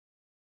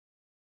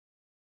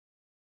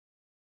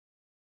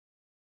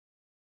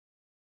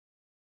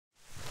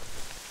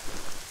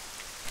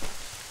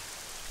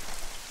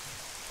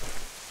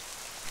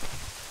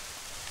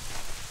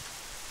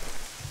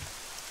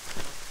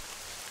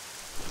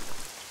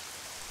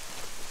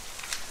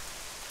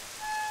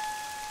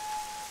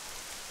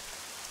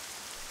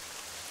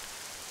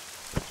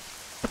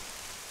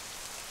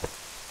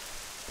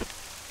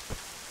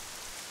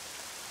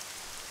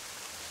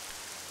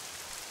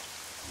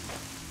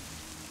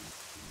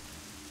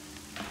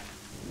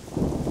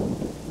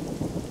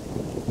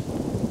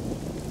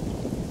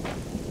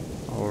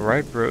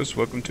Alright, bros,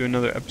 welcome to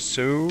another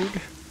episode of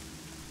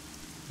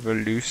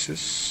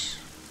Eleusis.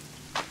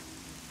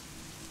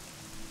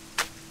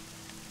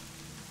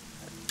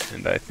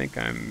 And I think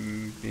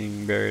I'm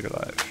being buried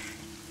alive.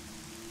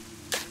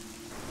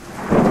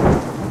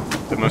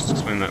 That must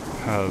explain that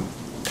pile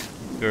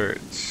of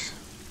dirt.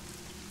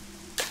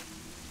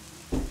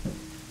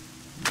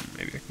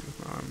 Maybe I can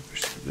move my arm and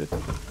push the lid.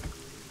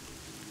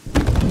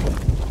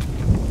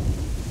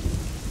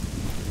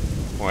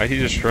 Why'd he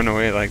just run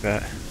away like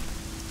that?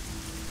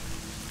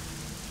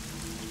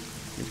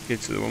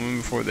 Get to the woman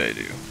before they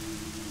do.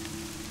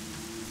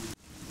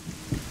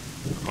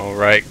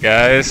 Alright,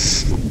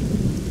 guys.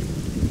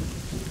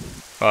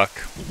 Fuck.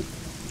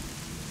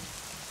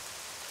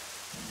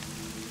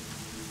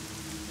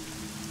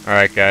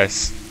 Alright,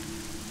 guys.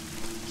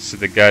 So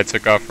the guy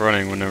took off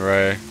running whenever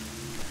I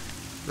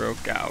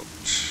broke out.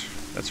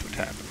 That's what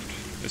happened,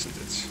 isn't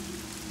it?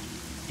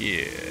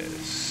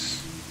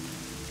 Yes.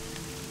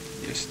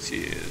 Yes, it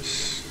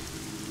is.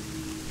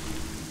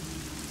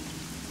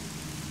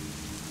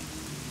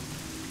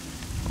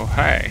 Oh,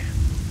 hi.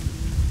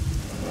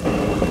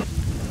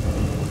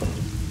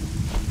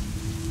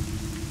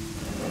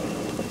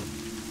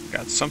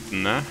 Got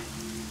something there.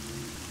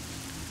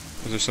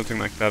 Was there something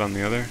like that on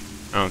the other?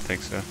 I don't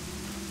think so.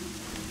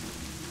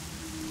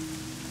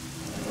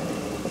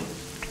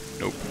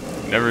 Nope.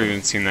 Never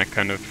even seen that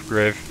kind of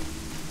grave.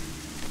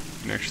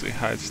 You can actually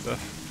hide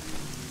stuff.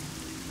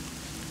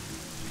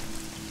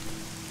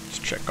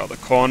 Just check all the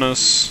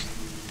corners.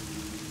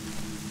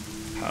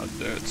 Pile of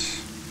dirt.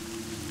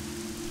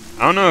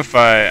 I don't know if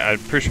I'm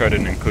pretty sure I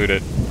didn't include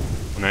it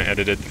when I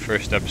edited the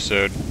first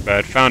episode, but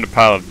I'd found a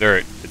pile of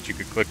dirt that you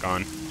could click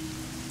on.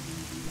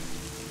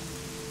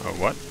 Oh,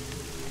 what?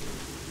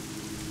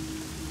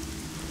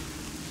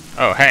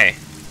 Oh, hey!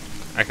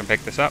 I can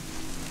pick this up.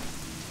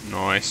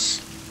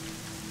 Nice.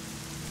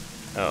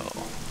 Oh.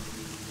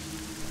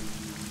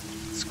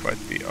 It's quite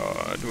the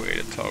odd way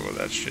to toggle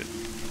that shit.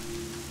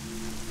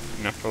 I'm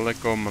gonna have to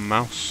let go of my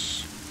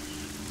mouse.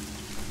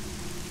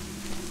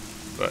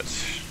 But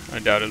I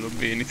doubt it'll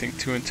be anything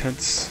too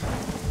intense.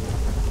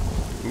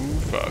 Ooh,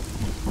 fuck.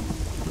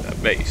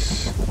 That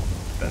bass.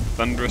 That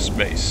thunderous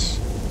bass.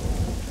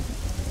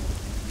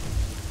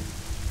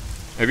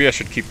 Maybe I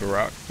should keep a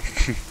rock.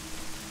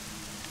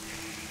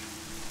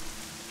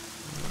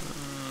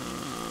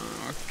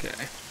 Okay.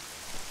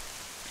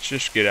 Let's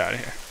just get out of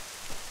here.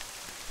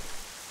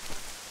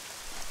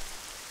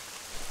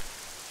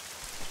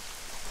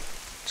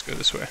 Let's go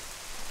this way.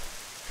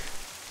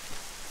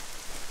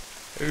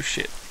 Oh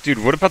shit.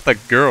 Dude, what about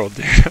that girl,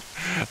 dude?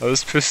 I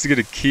was supposed to get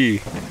a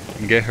key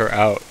and get her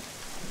out.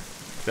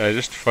 Did I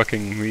just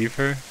fucking leave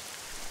her?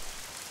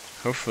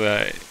 Hopefully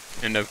I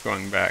end up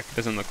going back. It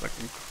doesn't look like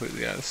I'm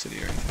completely out of the city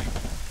or anything.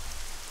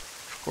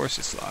 Of course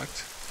it's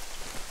locked.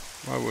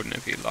 Why wouldn't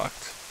it be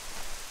locked?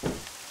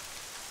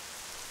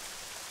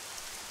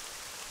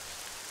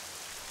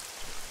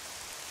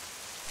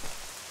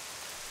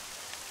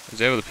 I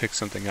was able to pick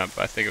something up,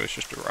 but I think it was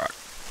just a rock.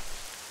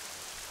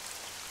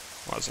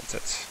 Wasn't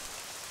it?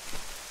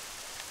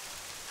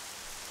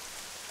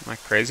 Am I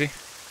crazy?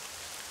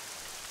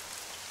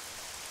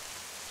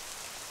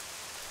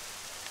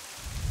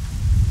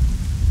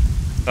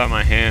 I thought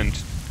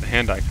the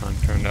hand icon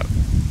turned up.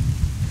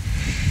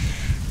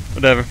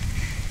 Whatever.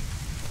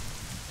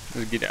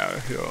 Let's get out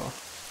of here.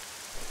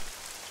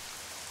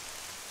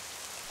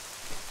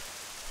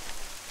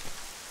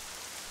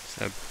 Is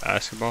that a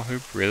basketball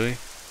hoop? Really?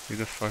 Who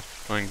the fuck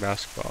is playing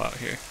basketball out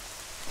here?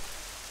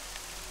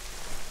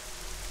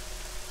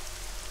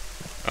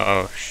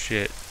 Oh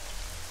shit.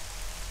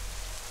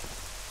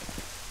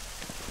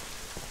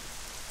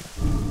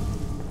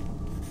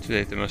 Too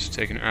late, they must have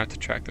taken her out to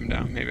track them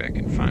down. Maybe I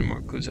can find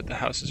more clues at the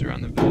houses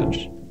around the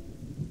village.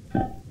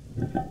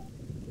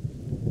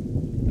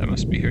 That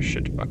must be her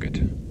shit bucket.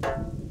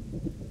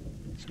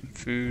 Some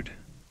food.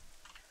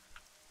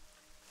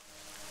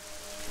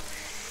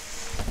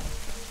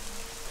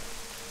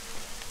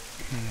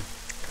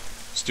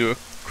 Let's do a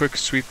quick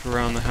sweep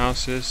around the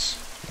houses.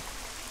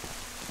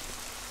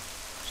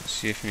 Just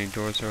see if any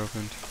doors are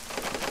opened.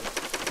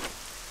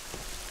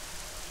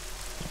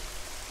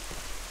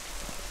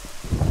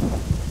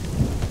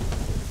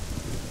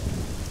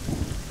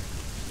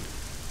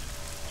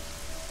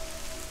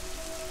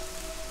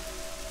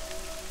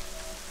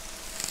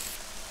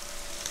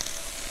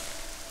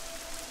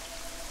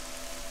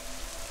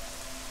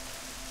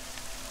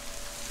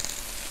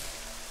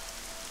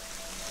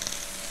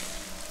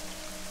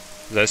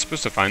 Was I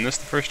supposed to find this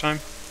the first time?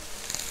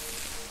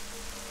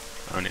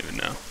 I don't even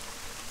know.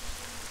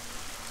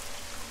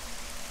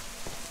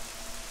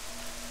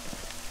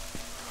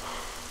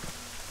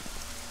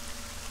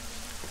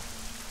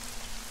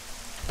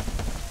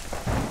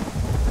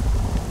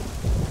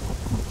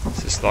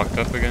 Is this locked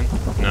up again?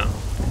 No.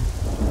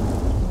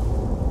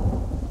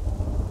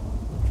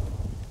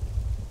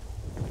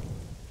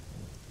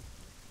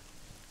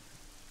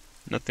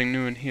 Nothing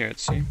new in here, it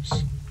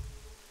seems.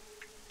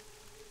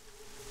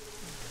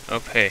 Oh,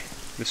 hey,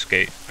 this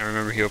gate. I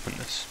remember he opened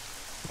this.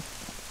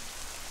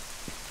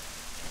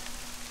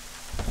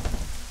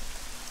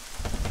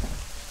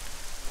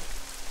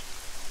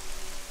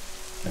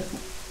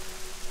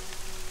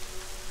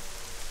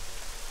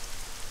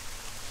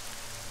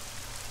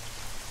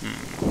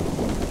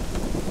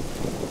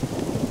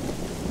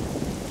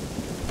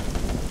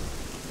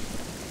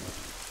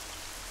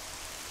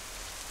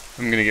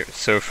 I'm gonna get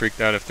so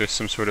freaked out if there's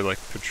some sort of like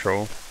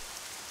patrol.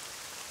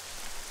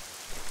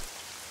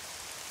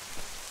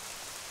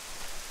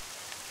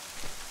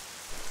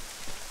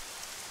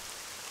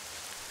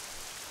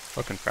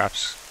 Fucking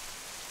fraps.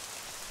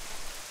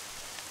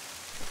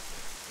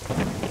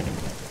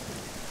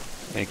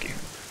 Thank you.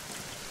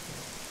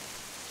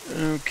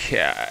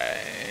 Okay.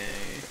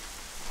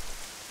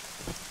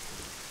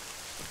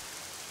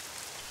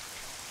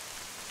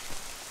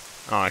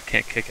 Oh, I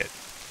can't kick it.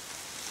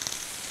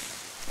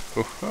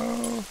 Ho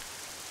ho.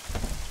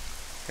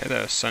 Hey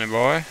there, sonny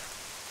boy.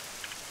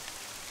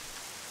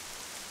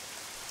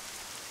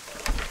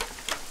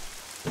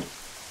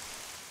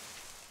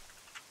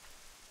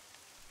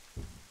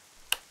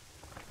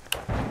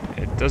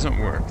 It doesn't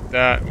work.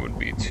 That would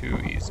be too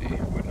easy,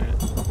 wouldn't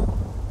it?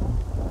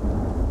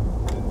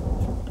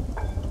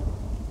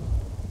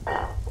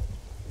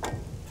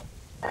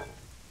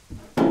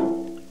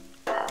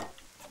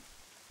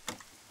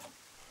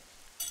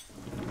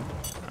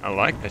 I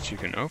like that you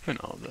can open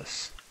all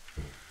this.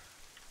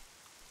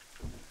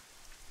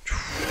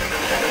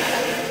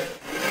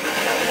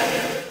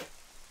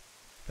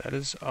 That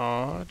is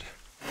odd.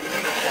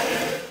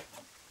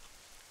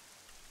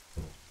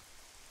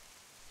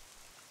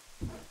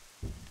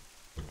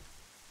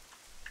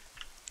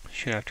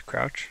 Should have to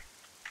crouch.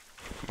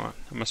 Come on,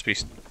 I must be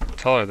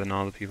taller than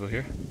all the people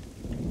here.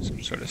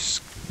 Some sort of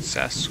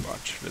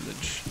Sasquatch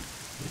village.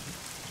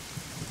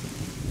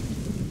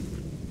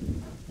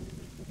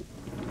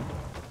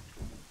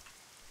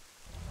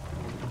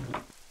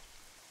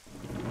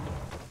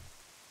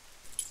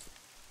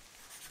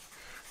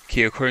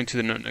 Key, according to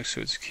the note next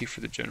to it, it's a key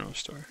for the general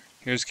store.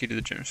 Here's the key to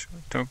the general store.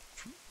 Don't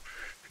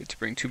forget to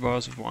bring 2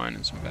 bottles of wine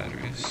and some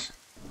batteries.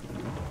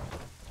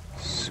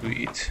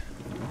 Sweet.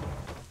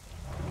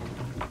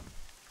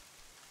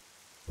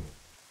 I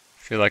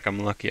feel like I'm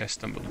lucky I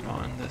stumbled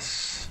upon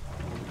this.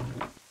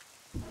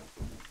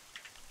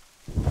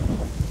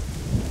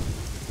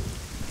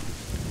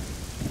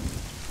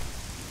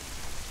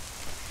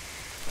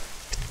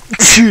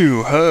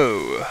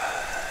 Ho!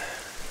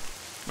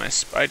 My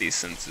spidey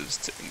senses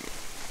tingle.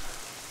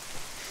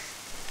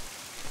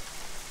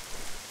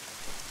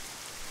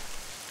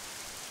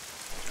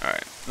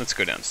 Alright, let's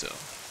go down still.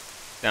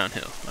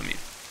 Downhill, I mean.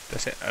 I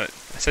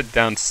said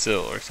down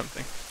still or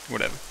something.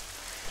 Whatever.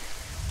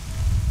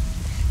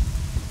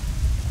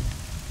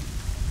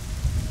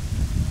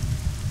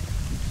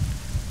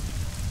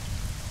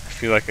 I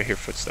feel like I hear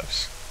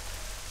footsteps.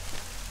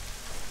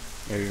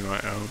 Maybe my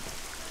own.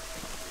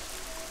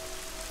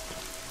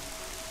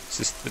 Is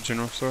this the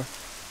general store?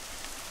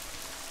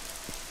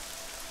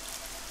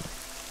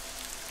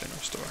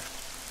 General store.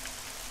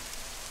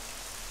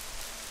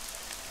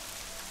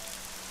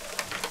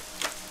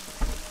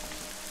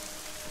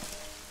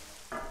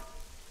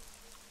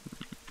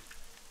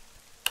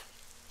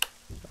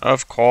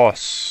 Of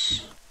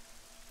course.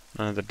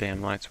 None of the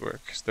damn lights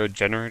work. Is there a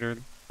generator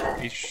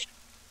in each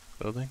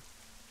building?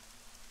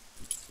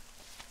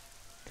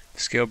 The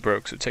scale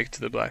broke, so take it to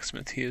the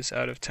blacksmith. He is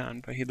out of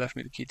town, but he left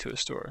me the key to a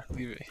store.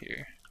 Leave it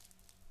here.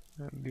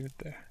 Leave it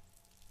there.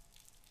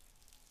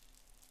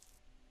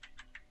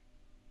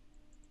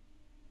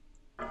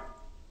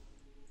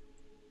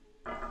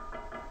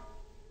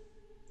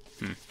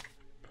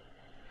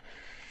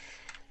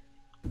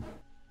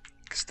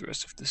 Guess the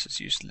rest of this is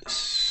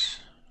useless.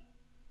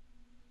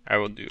 I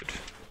will do it.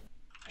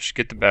 I should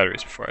get the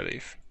batteries before I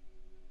leave.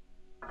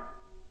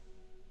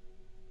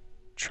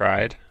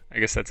 Tried? I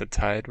guess that's a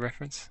Tide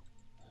reference.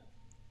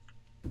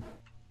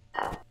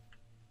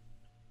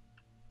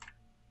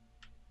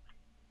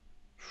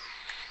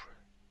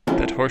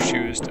 That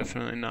horseshoe is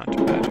definitely not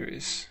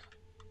batteries.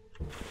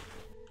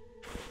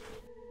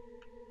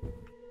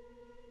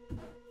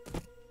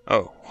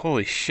 Oh,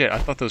 holy shit, I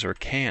thought those were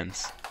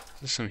cans.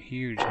 This is some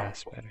huge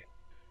ass battery.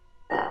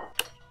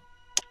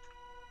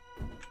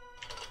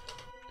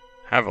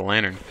 Have a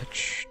lantern,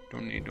 bitch.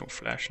 Don't need no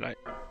flashlight.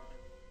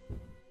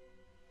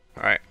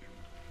 Alright.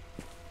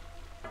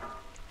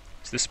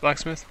 Is this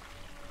blacksmith?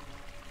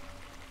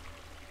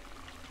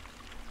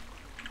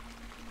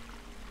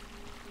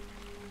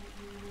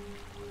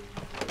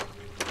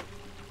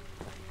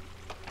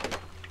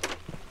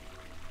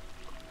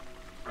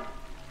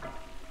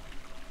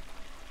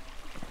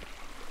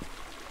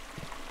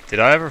 Did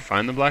I ever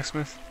find the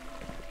blacksmith?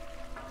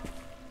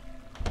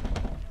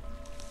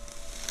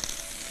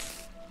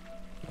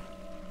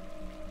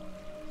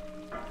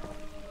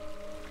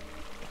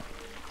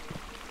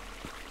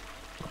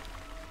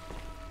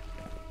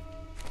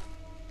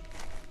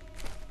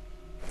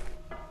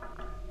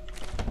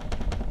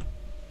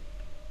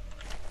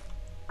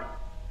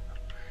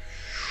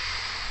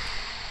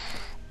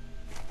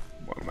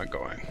 Where am I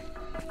going?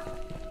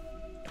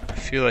 I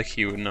feel like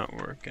he would not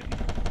work in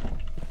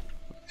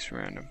these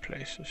random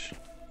places.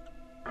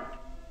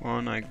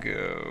 When I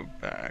go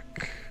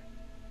back.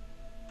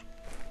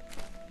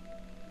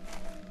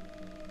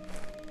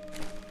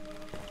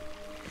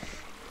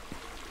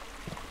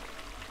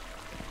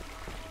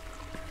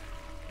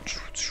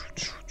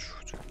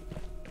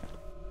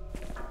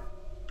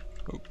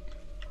 Oh.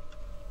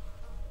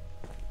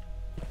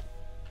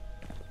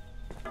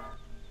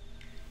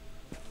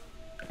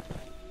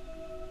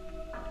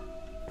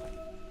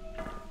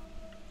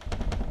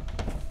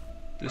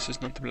 This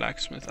is not the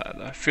blacksmith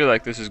either. I feel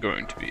like this is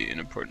going to be an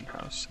important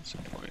house at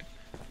some point.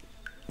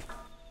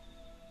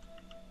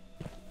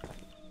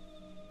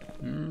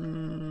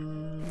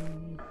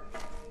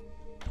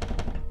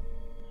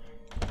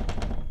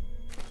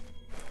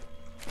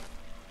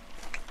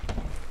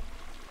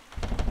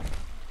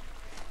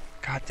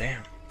 God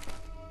damn.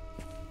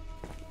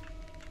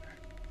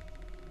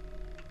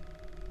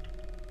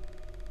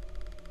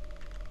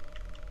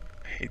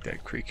 I hate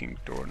that creaking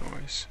door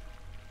noise.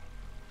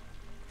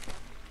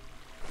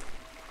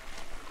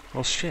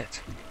 Well,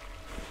 shit.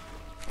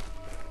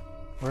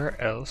 Where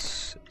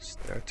else is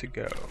there to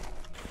go?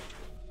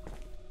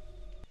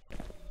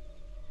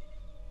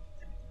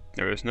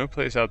 There is no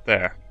place out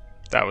there.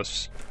 That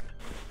was...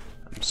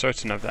 I'm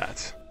certain of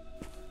that.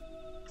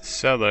 The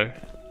cellar.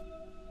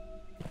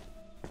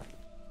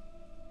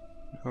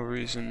 No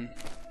reason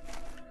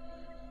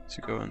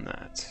to go in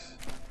that.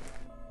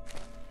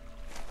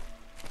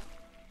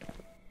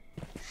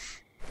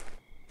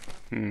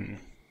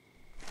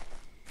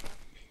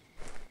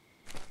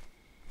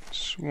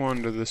 Let's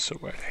wander this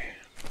away.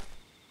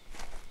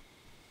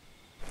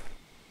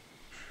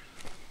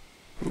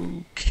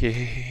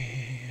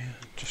 Okay,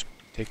 just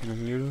taking a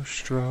little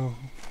stroll.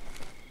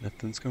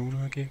 Nothing's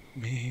gonna get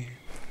me.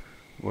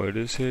 What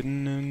is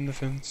hidden in the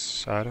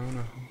fence? I don't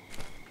know.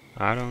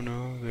 I don't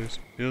know. There's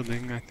a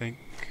building, I think.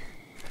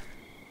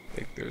 I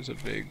think there's a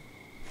big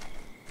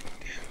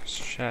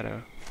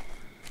shadow.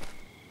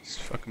 It's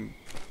fucking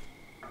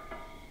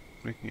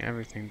making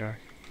everything dark.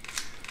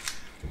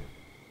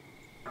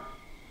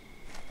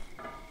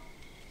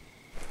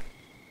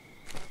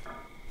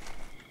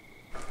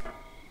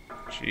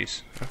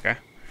 Jeez. Okay.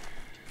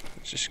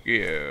 Let's just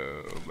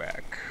go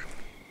back.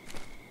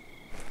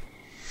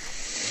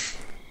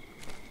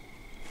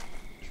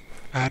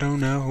 I don't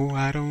know.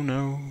 I don't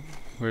know.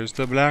 Where's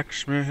the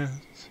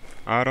blacksmith?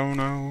 I don't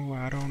know.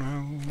 I don't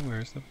know.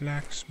 Where's the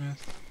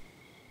blacksmith?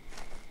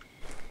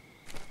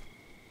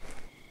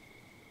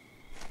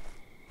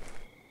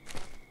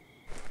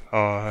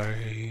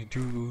 I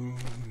do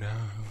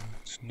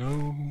not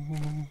know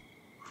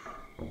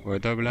where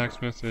the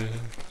blacksmith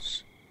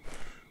is.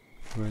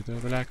 Where the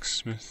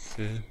blacksmith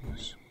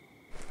is.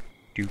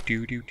 Do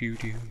do do do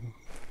do.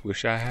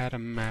 Wish I had a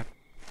map.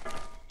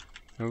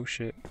 Oh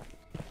shit.